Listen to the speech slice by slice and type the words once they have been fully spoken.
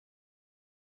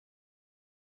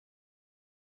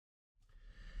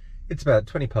It's about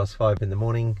 5:20 in the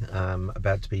morning.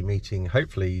 About to be meeting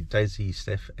hopefully Daisy,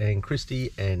 Steph and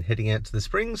Christy and heading out to the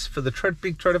Springs for the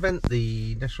Big TRED event,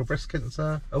 the National Breast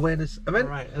Cancer Awareness event.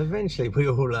 Right, eventually we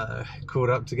all caught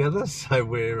up together, so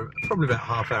we're probably about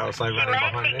half hour or so running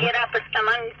behind now. Get up at some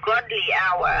ungodly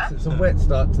hour. So it's a wet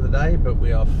start to the day, but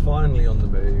we are finally on the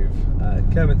move.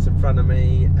 Kermit's in front of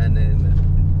me and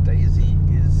then Daisy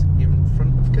is in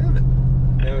front of Kermit.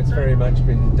 Now it's very much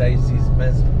been Daisy's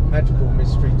magical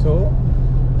mystery tour.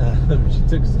 She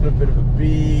took us on a bit of a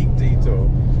big detour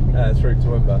through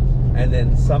Toowoomba, and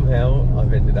then somehow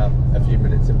I've ended up a few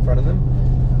minutes in front of them.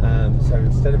 So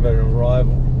instead of an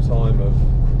arrival time of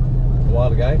a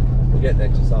while ago, we'll get there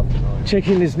just after 9.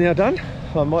 Check-in is now done.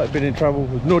 I might have been in trouble.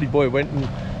 The naughty boy went and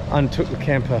untook the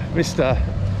camper.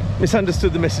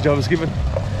 Misunderstood the message I was given.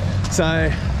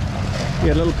 So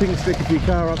yeah, a little pink sticker for your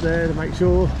car up there to make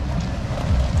sure.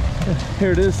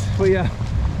 Here it is. We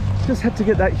just had to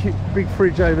get that big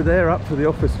fridge over there up for the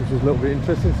office, which was a little bit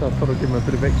interesting, so I thought I'd give them a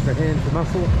bit of extra hand for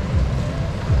muscle.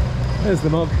 There's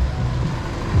the mog.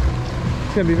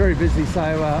 It's going to be very busy, so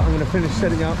I'm going to finish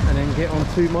setting up and then get on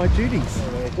to my duties.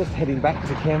 We're just heading back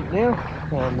to camp now,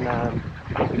 and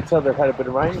you can tell they've had a bit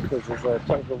of rain because there's a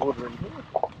tank of water in here.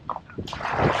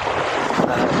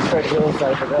 TRED Hills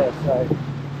over there, so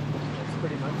that's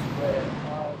pretty much where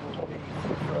I will be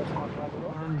for my brother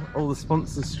on. All the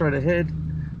sponsors straight ahead.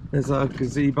 There's our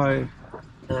gazebo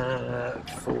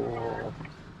for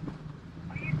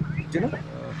dinner.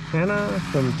 Hannah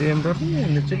from DMW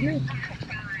in the Legendex.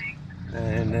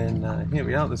 And then here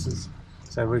we are.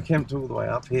 So we're camped all the way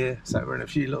up here. So we're in a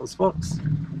few little spots.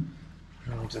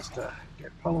 I'll just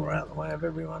get Polar out of the way of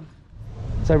everyone.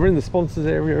 So we're in the sponsors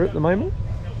area at the moment.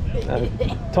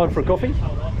 Time for a coffee.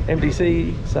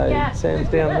 MDC. So yeah. Sam's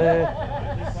down there.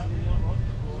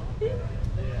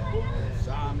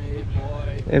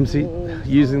 MC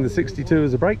using the 62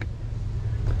 as a brake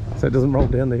so it doesn't roll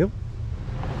down the hill.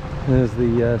 There's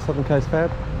the Southern Coast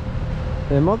Fab,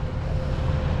 their mod.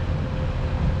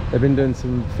 They've been doing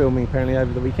some filming apparently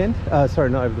over the weekend. Sorry,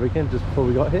 not over the weekend, just before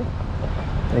we got here.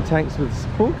 And tanks with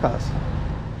support cars.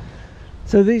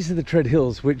 So these are the TRED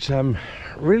Hills, which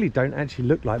really don't actually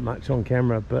look like much on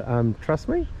camera, but trust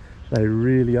me, they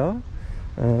really are.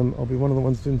 I'll be one of the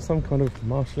ones doing some kind of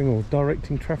marshalling or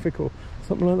directing traffic or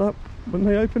something like that when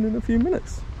they open in a few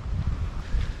minutes.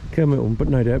 Kermit will but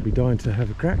no doubt be dying to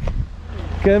have a crack.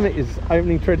 Kermit is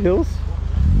opening TRED Hills.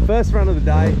 First run of the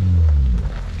day.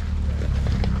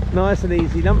 Nice and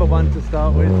easy, number 1 to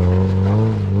start with.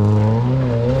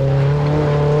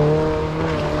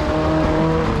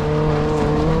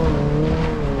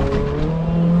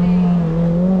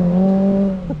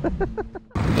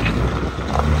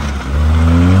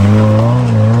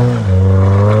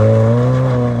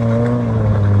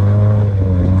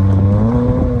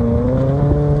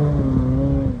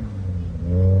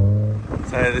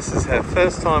 This is her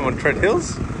first time on TRED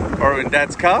Hills, borrowing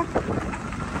Dad's car.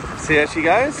 See how she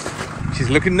goes? She's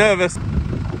looking nervous.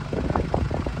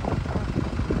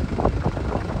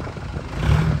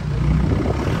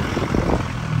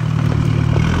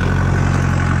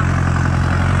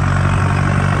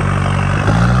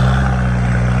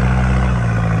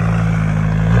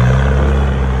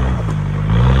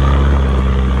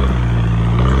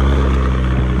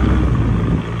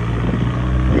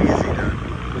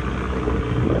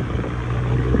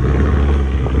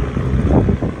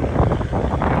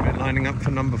 Up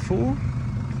for number 4.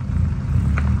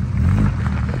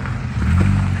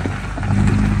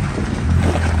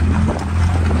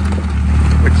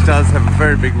 Which does have a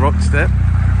very big rock step.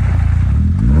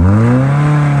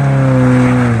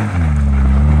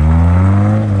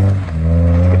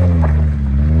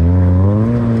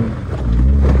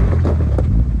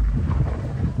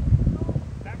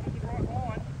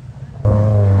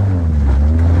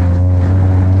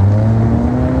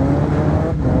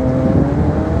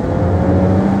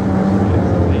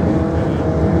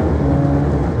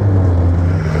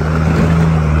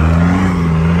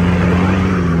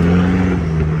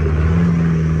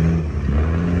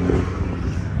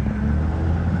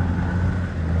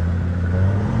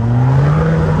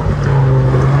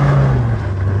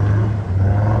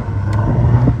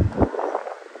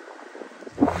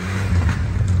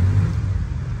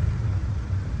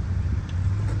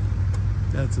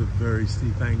 That's a very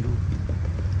steep angle.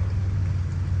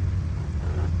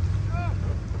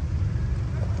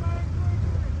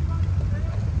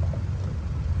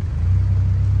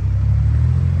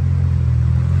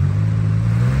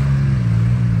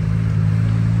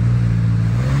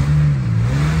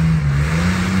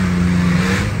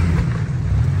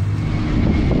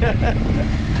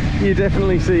 You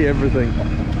definitely see everything.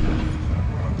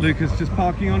 Lucas just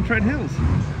parking on TRED Hills.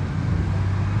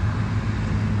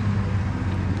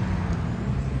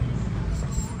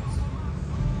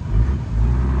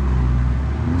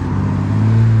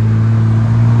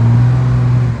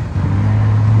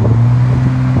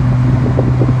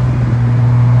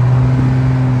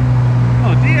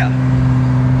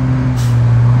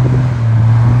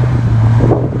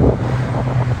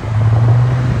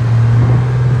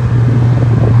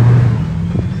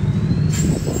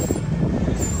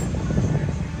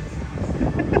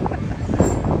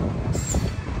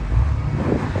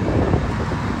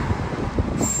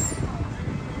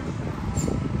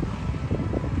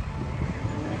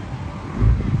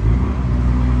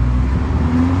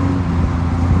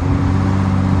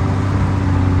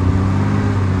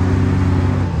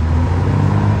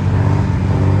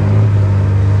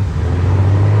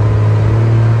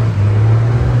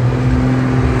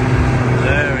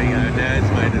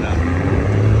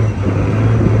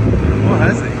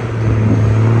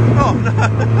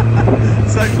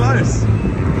 So close.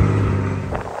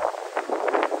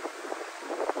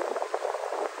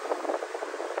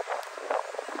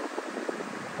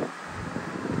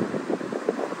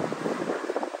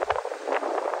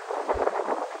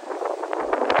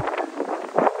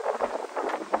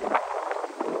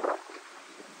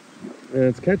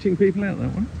 It's catching people out,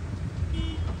 that one.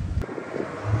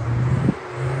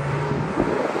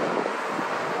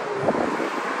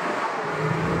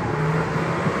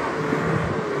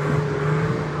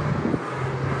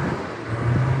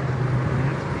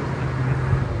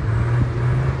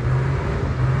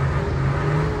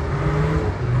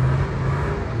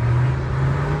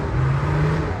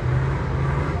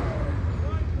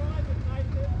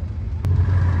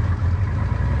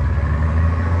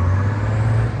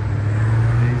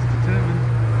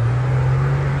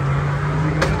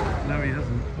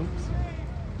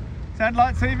 Sound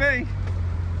like TV.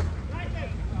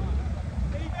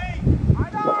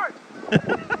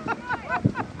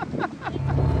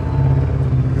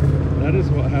 That is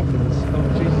what happens. Oh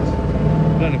Jesus!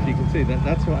 I don't know if you can see that.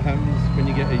 That's what happens when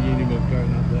you get a Unimog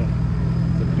going up there.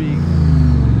 It's a big.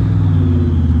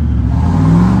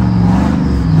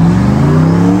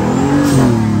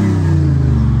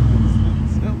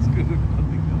 Sounds good with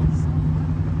nothing else.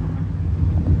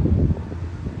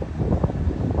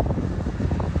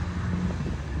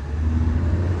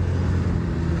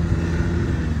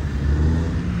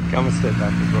 Come and step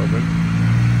back as well, then.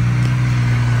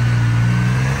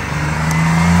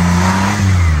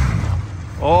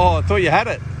 Oh, I thought you had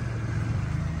it.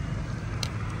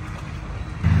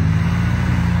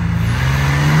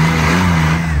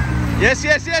 Yes,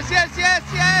 yes, yes, yes, yes,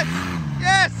 yes,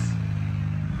 yes.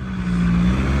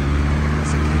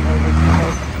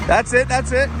 That's it,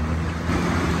 that's it.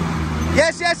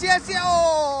 Yes, yes, yes, yes.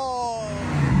 Oh.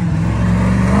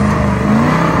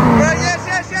 Right, yes,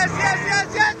 yes, yes, yes,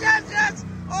 yes, yes, yes, yes.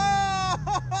 Oh.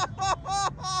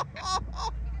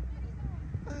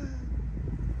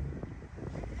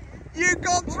 You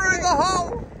got through the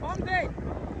hole.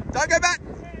 Don't go back.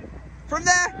 From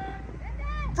there.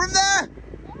 From there.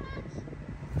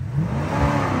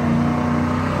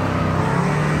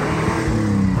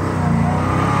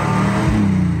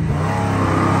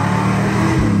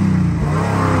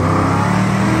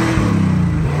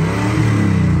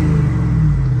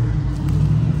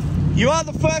 You are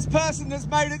the first person that's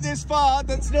made it this far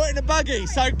that's not in a buggy,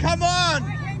 so come on!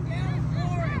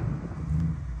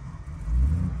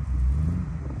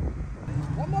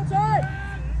 One more time!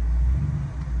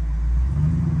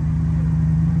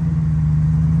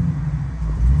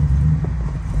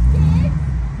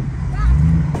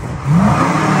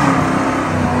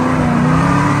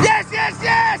 Yes, yes,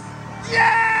 yes!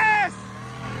 Yes!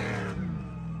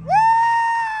 Woo!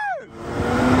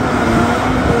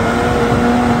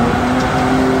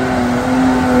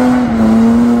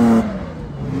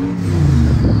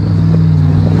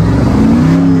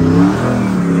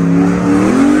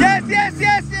 Yes, yes,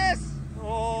 yes, yes!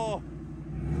 Oh,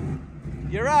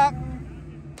 you're up.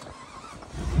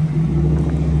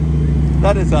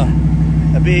 That is a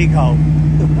big hole.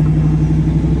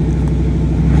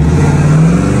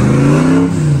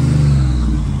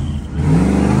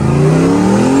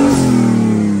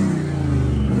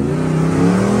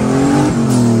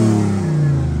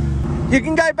 You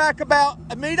can go back about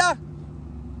a metre.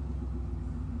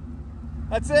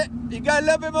 That's it. You go a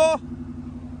little bit more.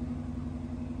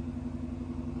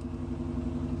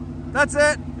 That's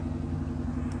it.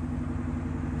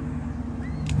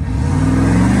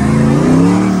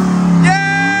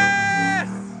 Yes!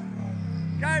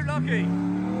 Go, Lockie.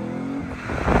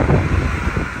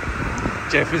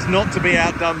 Jeff is not to be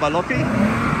outdone by Lockie.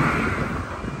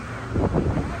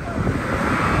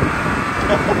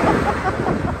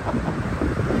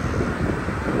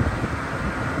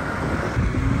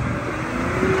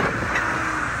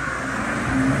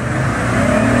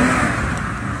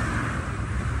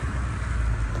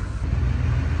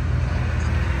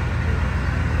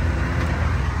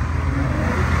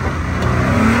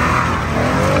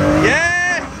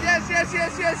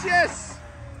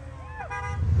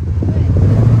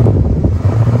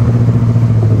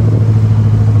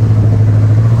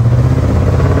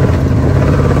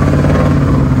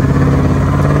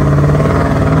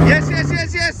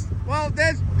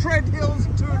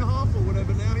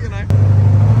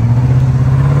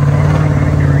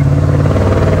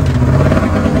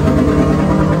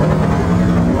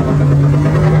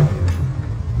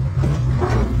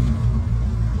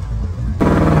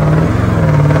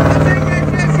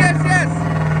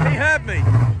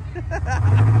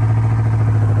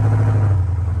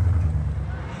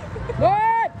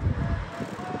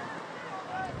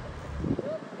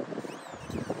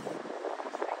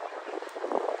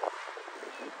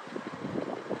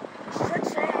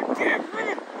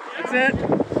 That's it.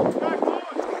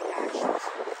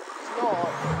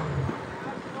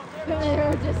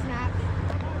 Just snap.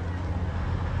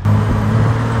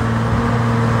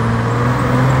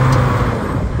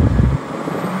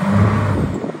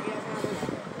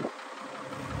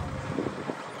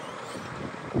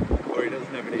 Or he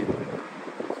doesn't have it either.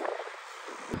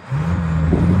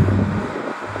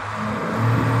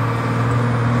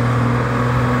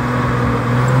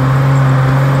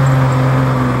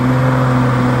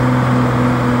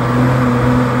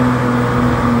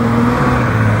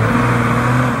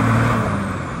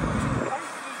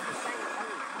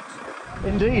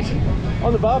 Indeed.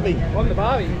 On the Barbie. On the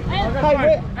Barbie.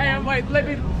 Hey, wait, let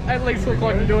me at least look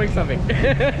like I'm doing something.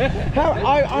 How?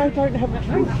 I don't have a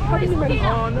clue.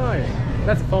 Oh no,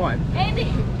 that's fine. Andy,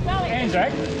 go Andrew.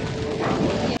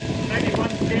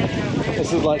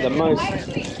 This is like the most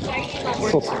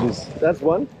sausages. That's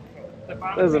one.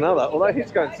 There's another. Although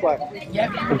he's going slack.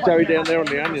 With Joey down there on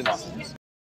the onions.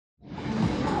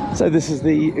 So this is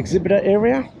the exhibitor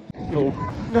area.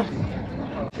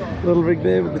 Little rig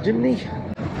there with the chimney.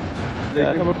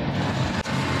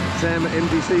 Sam at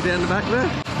MDC down the back there.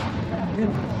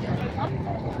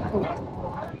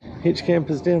 Hitch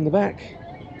campers down the back.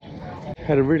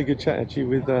 Had a really good chat actually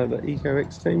with the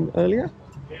EcoX team earlier.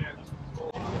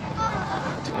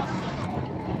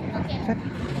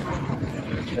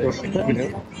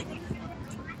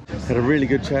 Had a really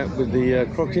good chat with the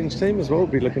Croc Hinge team as well. We'll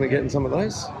be looking at getting some of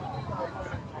those.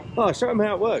 Oh, show them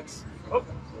how it works.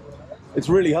 It's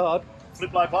really hard.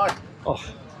 Flip like pie. Oh,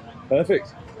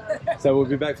 perfect. So we'll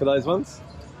be back for those ones.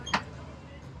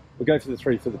 We'll go for the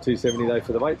 3 for the 270 though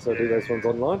for the weight, so I'll do those ones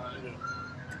online.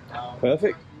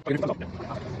 Perfect.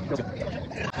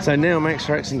 So now Max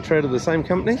Tracks and TRED are the same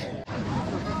company.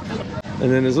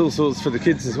 And then there's all sorts for the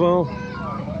kids as well.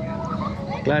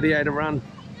 Gladiator Run.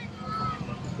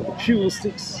 The fuel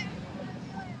sticks.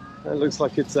 That looks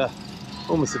like it's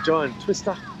almost a giant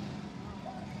twister.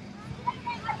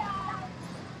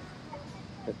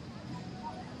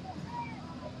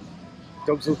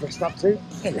 Dogs all dressed up too.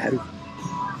 Hello.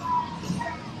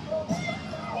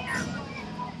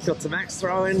 Got some axe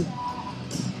throwing.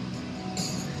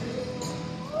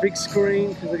 Big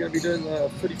screen because they're going to be doing the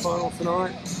footy final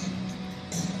tonight.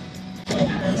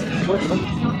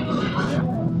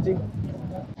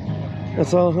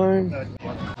 That's our home.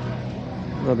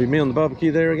 There'll be me on the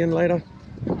barbecue there again later.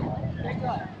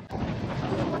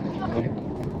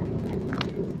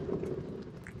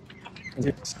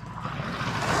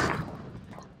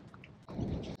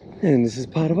 And this is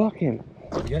part of our camp.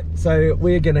 Okay, so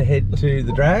we're going to head to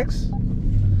the drags.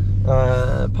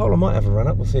 Paula might have a run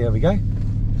up, we'll see how we go.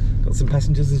 Got some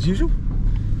passengers as usual.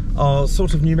 Are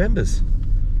sort of new members.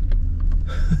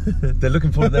 They're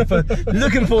looking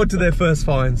forward to their first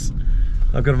finds.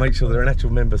 I've got to make sure they're an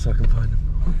actual member so I can find them.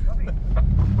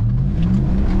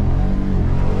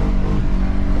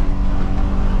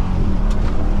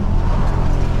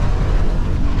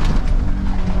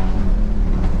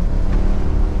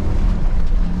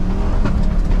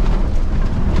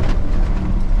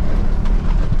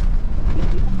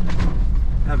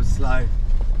 That was slow.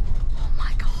 Oh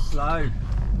my god. Slow.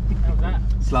 How was that?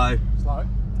 Slow. Slow.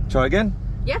 Try again?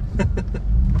 Yeah. A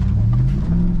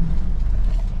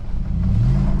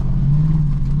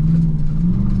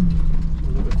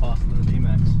little bit faster than the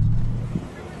D-Max.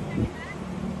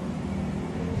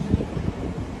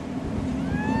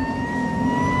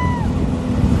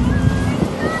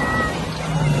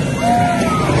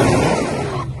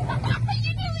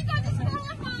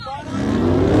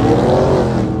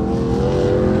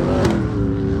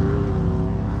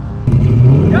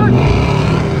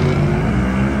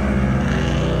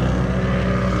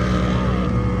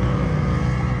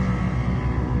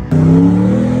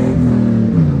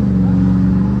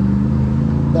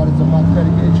 That is a much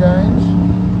better gear change.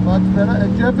 Much better.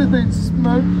 And Jeffrey's been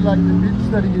smoked like the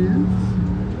bitch that he is.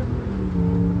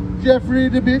 Jeffrey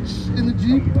the bitch in the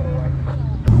Jeep.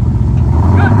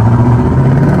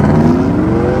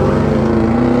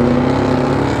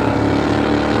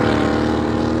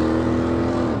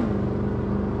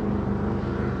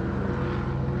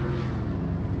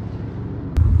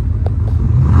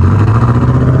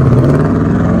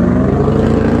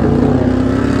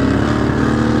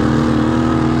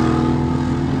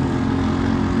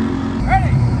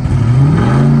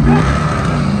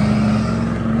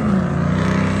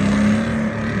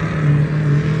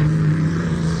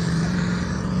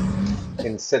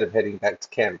 Instead of heading back to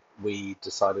camp, we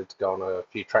decided to go on a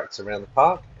few tracks around the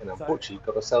park and unfortunately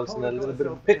got ourselves in a little bit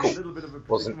of a pickle.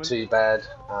 Wasn't too bad,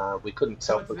 we couldn't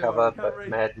self-recover, but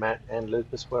Mad Matt and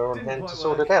Lucas were on hand to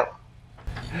sort it out.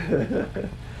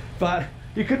 But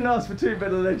You couldn't ask for two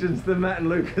better legends than Matt and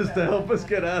Lucas to help us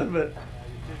get out of it.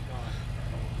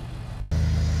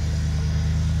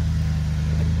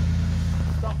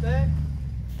 Stop there.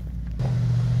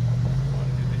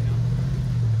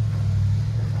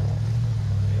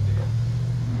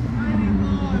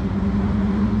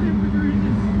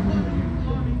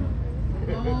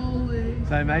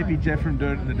 So maybe Jeff from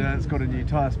Dirt in the Dirt's got a new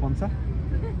tyre sponsor.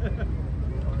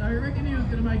 I reckon he was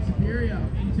going to make Superior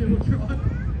into a drive.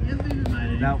 He hasn't even made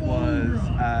any. That was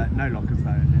no lockers though.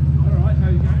 Alright, how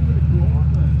are you going with the call?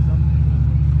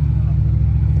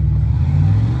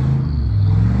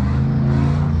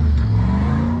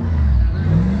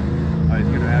 Oh, he's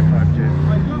going to outdrive Jeff.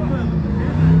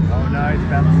 Oh no, he's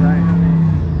about to say.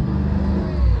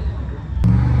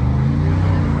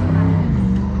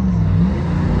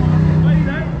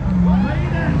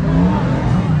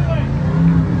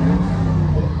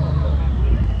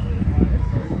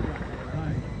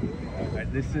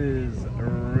 This is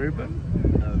Ruben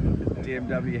of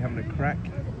DMW having a crack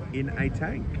in a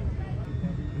tank.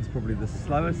 It's probably the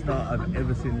slowest start I've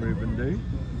ever seen Ruben do.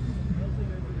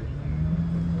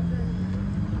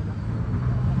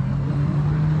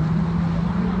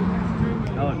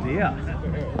 Oh dear.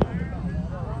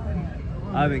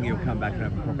 I think he'll come back and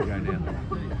have a proper go now.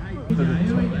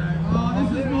 Here we go. Oh,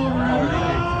 this is more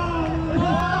Ruben.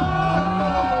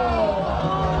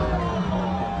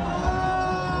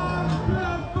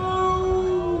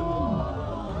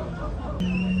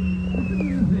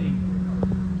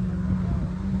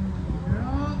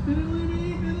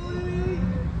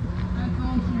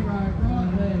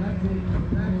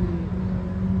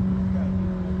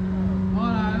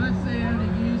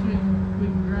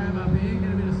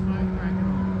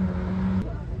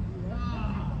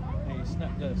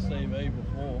 CV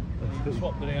before, but he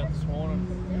swapped it out this morning.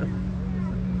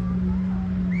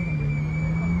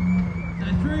 So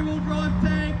 3-wheel drive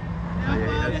tank, how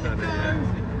far did it go?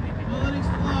 Will it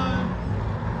explode?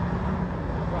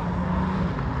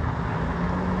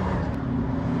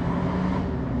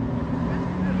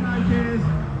 No cares.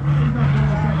 He's not going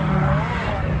to say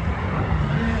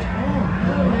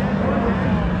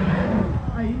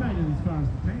Hey, he made it as far as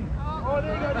the tank. Oh,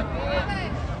 there you go.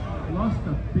 Lost a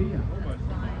beer.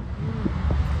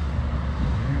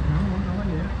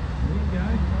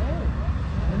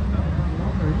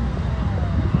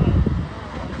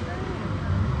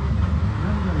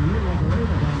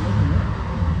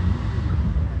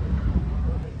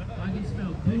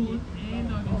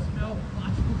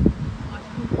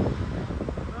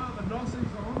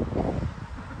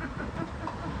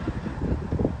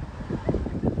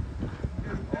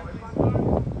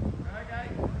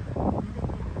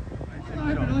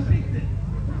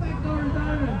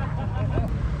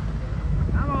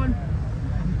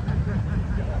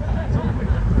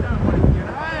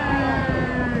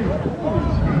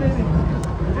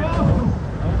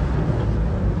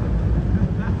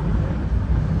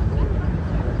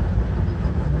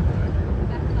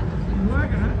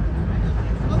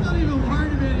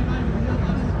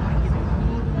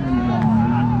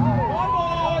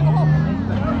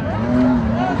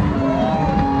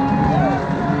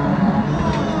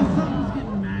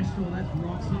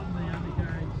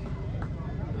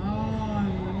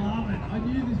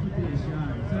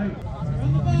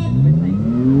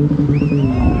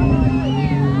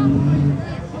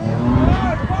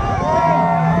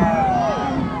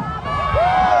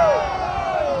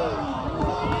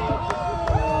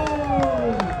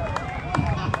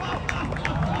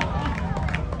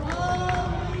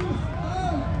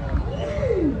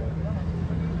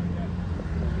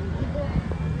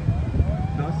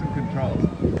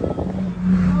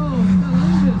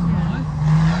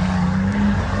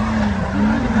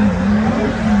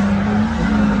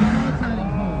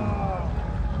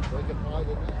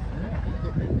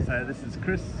 So this is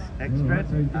Chris X-TRED,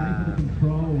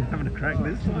 having a crack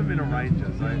this time in a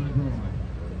Ranger, so I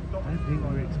don't think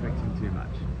we're expecting too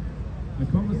much. The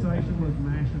conversation was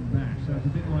mash and bash, so it's a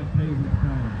bit like peas and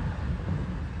potatoes.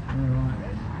 Alright.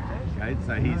 Okay,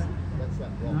 so he's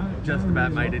just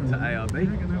about made it to ARB. I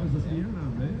reckon that was the steering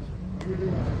arm there.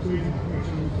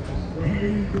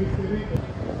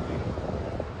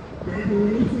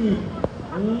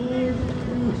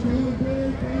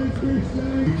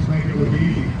 Make it look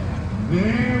easy.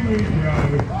 There we go.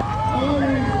 Oh,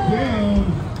 he's down.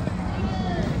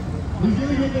 He's going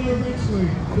to get there eventually.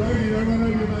 Brody, don't run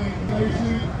over your mate.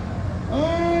 Patient.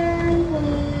 Oh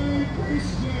my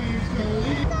Christian.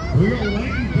 We got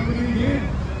Lanky coming in again.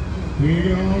 Here you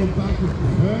go. Backwards.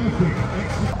 Perfect.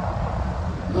 Excellent.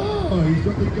 Oh, he's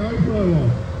got the GoPro on.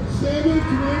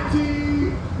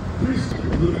 720. Chris.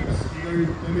 Look at the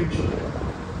image.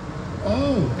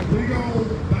 Oh, big old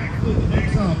backflip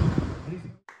next up.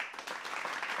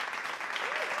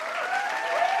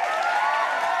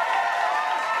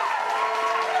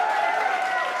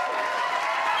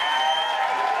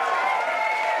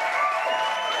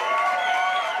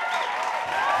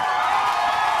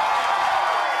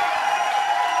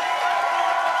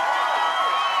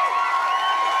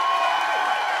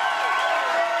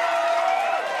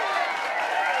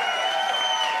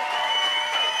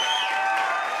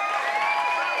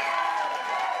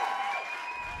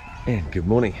 And good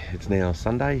morning, it's now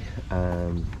Sunday,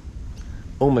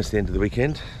 almost the end of the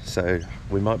weekend, so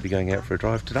we might be going out for a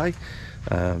drive today,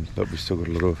 but we've still got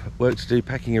a lot of work to do,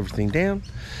 packing everything down.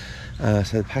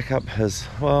 So the pack up has,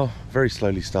 well, very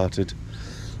slowly started.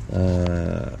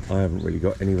 I haven't really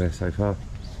got anywhere so far.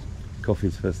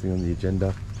 Coffee's first thing on the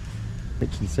agenda.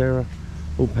 Mitch and Sarah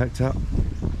all packed up.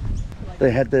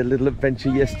 They had their little adventure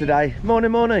yesterday.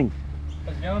 Morning, morning.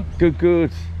 How's it going? Good,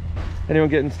 good. Anyone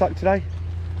getting stuck today?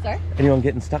 Sorry? Anyone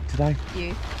getting stuck today?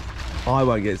 You. I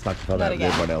won't get stuck if I don't with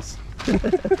everyone else.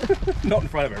 Not in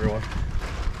front of everyone.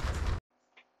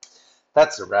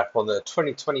 That's a wrap on the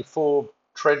 2024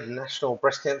 TRED National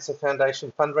Breast Cancer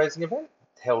Foundation fundraising event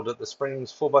held at the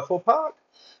Springs 4x4 Park.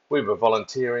 We were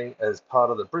volunteering as part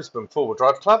of the Brisbane 4-Wheel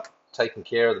Drive Club, taking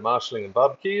care of the marshalling and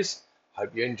barbecues.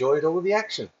 Hope you enjoyed all the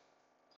action.